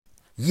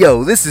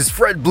Yo, this is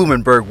Fred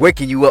Blumenberg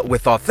waking you up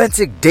with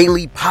authentic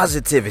daily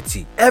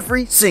positivity.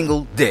 Every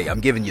single day, I'm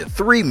giving you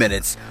 3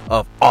 minutes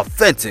of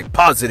authentic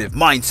positive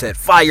mindset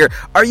fire.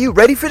 Are you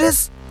ready for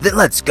this? Then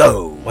let's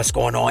go. What's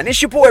going on?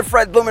 It's your boy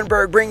Fred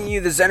Blumenberg bringing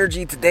you this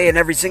energy today and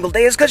every single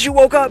day. It's because you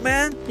woke up,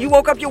 man. You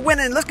woke up, you're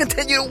winning. Let's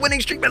continue the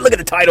winning streak, man. Look at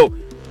the title.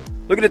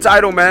 Look at the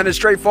title, man. It's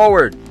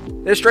straightforward.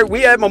 It's straight.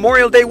 We had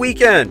Memorial Day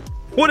weekend.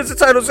 What does the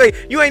title say?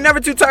 You ain't never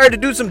too tired to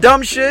do some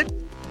dumb shit.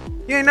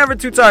 You ain't never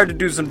too tired to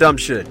do some dumb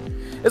shit.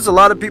 It's a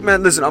lot of people,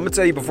 man. Listen, I'm going to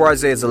tell you before I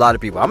say it's a lot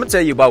of people. I'm going to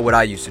tell you about what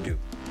I used to do.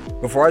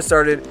 Before I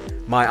started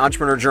my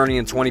entrepreneur journey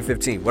in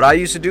 2015. What I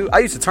used to do, I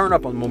used to turn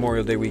up on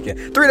Memorial Day weekend.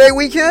 3-day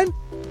weekend?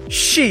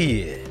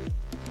 Shit.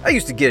 I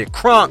used to get it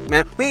crunk,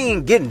 man. We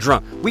ain't getting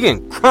drunk. We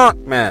getting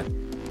crunk, man.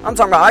 I'm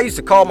talking about I used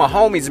to call my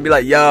homies and be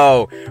like,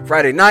 yo,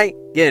 Friday night,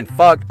 getting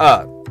fucked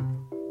up.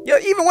 Yo,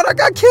 even when I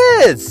got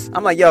kids,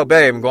 I'm like, yo,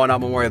 babe, I'm going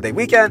out Memorial Day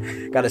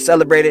weekend. Got to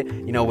celebrate it,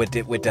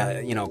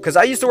 because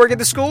I used to work at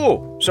the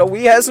school. So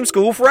we had some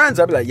school friends.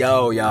 I'd be like,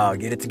 yo, y'all,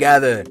 get it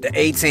together. The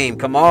A-team,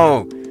 come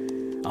on.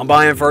 I'm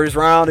buying first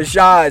round of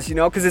shots,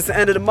 because it's the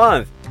end of the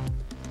month.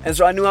 And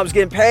so I knew I was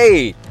getting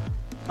paid.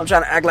 I'm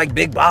trying to act like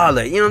big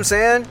baller, you know what I'm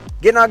saying?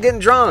 Getting out,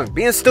 getting drunk,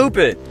 being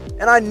stupid.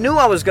 And I knew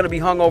I was going to be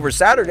hungover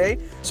Saturday.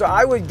 So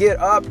I would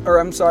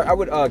I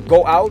would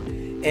go out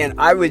and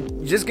I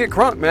would just get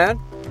crunk, man.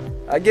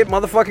 I get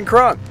motherfucking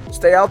crunk.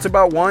 Stay out to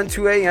about 1,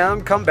 2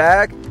 a.m. Come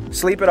back,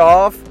 sleep it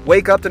off,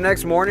 wake up the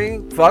next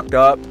morning, fucked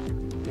up,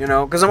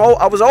 because I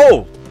was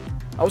old.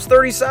 I was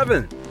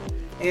 37.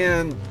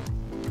 And,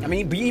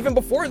 even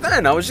before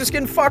then, I was just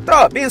getting fucked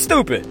up, being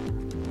stupid.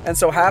 And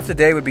so half the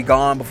day would be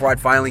gone before I'd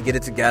finally get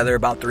it together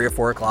about 3 or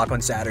 4 o'clock on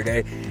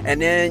Saturday.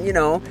 And then,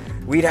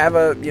 we'd have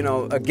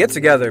a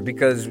get-together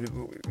because,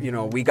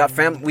 we got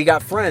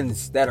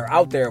friends that are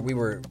out there. We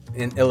were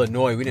in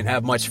Illinois. We didn't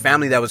have much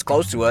family that was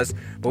close to us,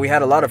 but we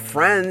had a lot of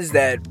friends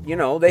that,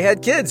 they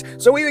had kids.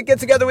 So we would get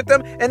together with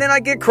them, and then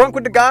I'd get crunk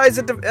with the guys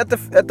at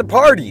the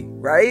party,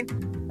 right?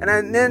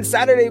 And then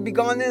Saturday would be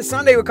gone, then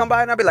Sunday would come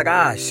by, and I'd be like,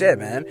 shit,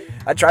 man.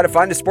 I'd try to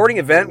find a sporting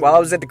event while I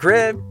was at the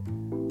crib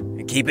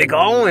and keep it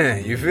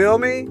going. You feel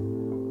me?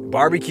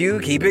 Barbecue,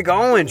 keep it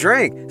going,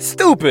 drink.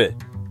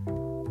 Stupid.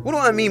 What do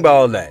I mean by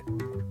all that?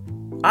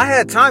 I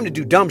had time to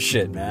do dumb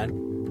shit, man.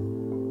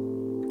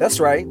 That's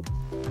right.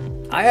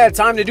 I had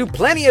time to do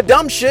plenty of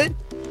dumb shit.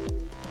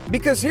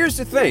 Because here's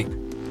the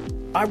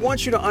thing. I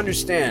want you to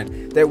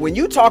understand that when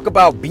you talk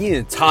about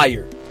being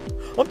tired,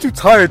 I'm too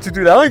tired to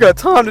do that. I ain't got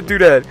time to do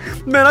that.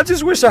 Man, I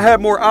just wish I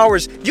had more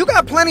hours. You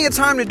got plenty of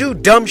time to do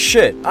dumb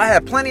shit. I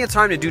had plenty of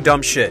time to do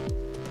dumb shit.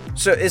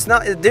 So it's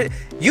not,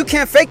 you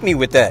can't fake me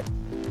with that.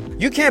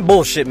 You can't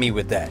bullshit me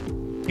with that.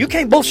 You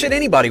can't bullshit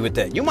anybody with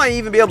that. You might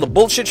even be able to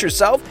bullshit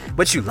yourself,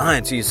 but you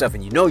lying to yourself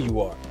and you know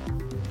you are.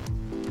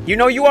 You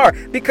know you are.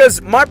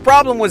 Because my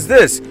problem was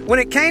this. When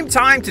it came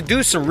time to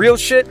do some real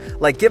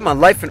shit, like get my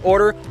life in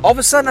order, all of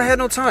a sudden I had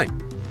no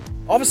time.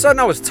 All of a sudden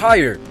I was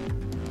tired.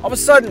 All of a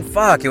sudden,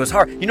 it was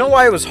hard. You know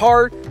why it was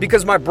hard?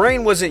 Because my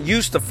brain wasn't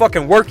used to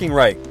fucking working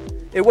right.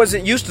 It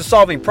wasn't used to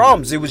solving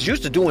problems. It was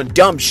used to doing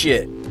dumb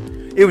shit.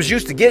 It was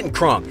used to getting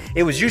crunk.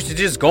 It was used to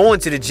just going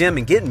to the gym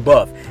and getting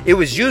buff. It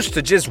was used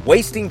to just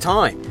wasting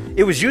time.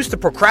 It was used to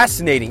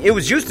procrastinating. It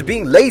was used to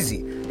being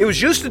lazy. It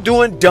was used to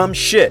doing dumb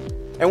shit.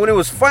 And when it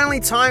was finally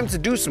time to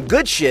do some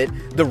good shit,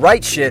 the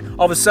right shit,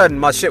 all of a sudden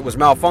my shit was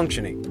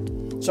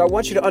malfunctioning. So I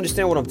want you to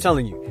understand what I'm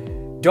telling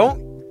you.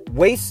 Don't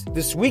waste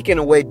this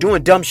weekend away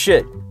doing dumb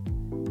shit.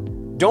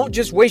 Don't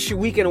just waste your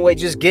weekend away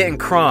just getting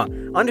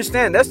crunk.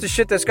 Understand that's the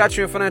shit that's got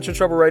you in financial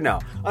trouble right now.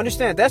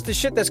 Understand that's the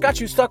shit that's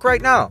got you stuck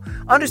right now.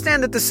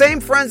 Understand that the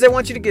same friends that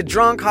want you to get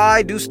drunk,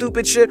 high, do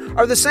stupid shit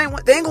are the same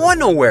ones. They ain't going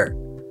nowhere.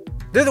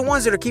 They're the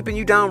ones that are keeping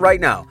you down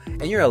right now.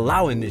 And you're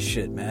allowing this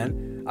shit,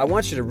 man. I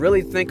want you to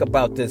really think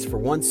about this for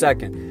 1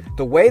 second.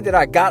 The way that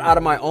I got out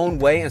of my own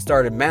way and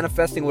started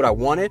manifesting what I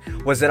wanted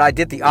was that I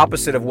did the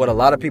opposite of what a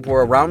lot of people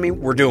around me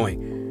were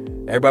doing.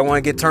 Everybody want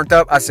to get turned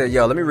up? I said,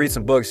 yo, let me read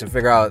some books and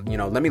figure out,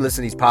 let me listen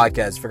to these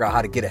podcasts, figure out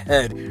how to get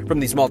ahead from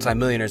these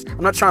multimillionaires.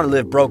 I'm not trying to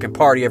live broke and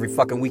party every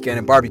fucking weekend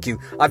and barbecue.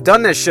 I've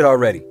done that shit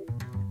already.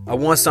 I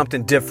want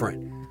something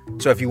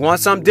different. So if you want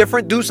something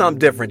different, do something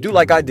different. Do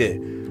like I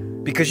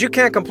did. Because you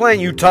can't complain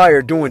you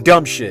tired doing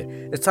dumb shit.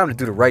 It's time to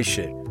do the right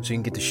shit so you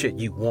can get the shit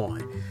you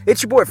want.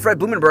 It's your boy, Fred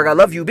Blumenberg. I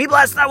love you. Be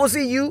blessed. I will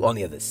see you on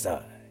the other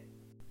side.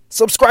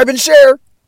 Subscribe and share.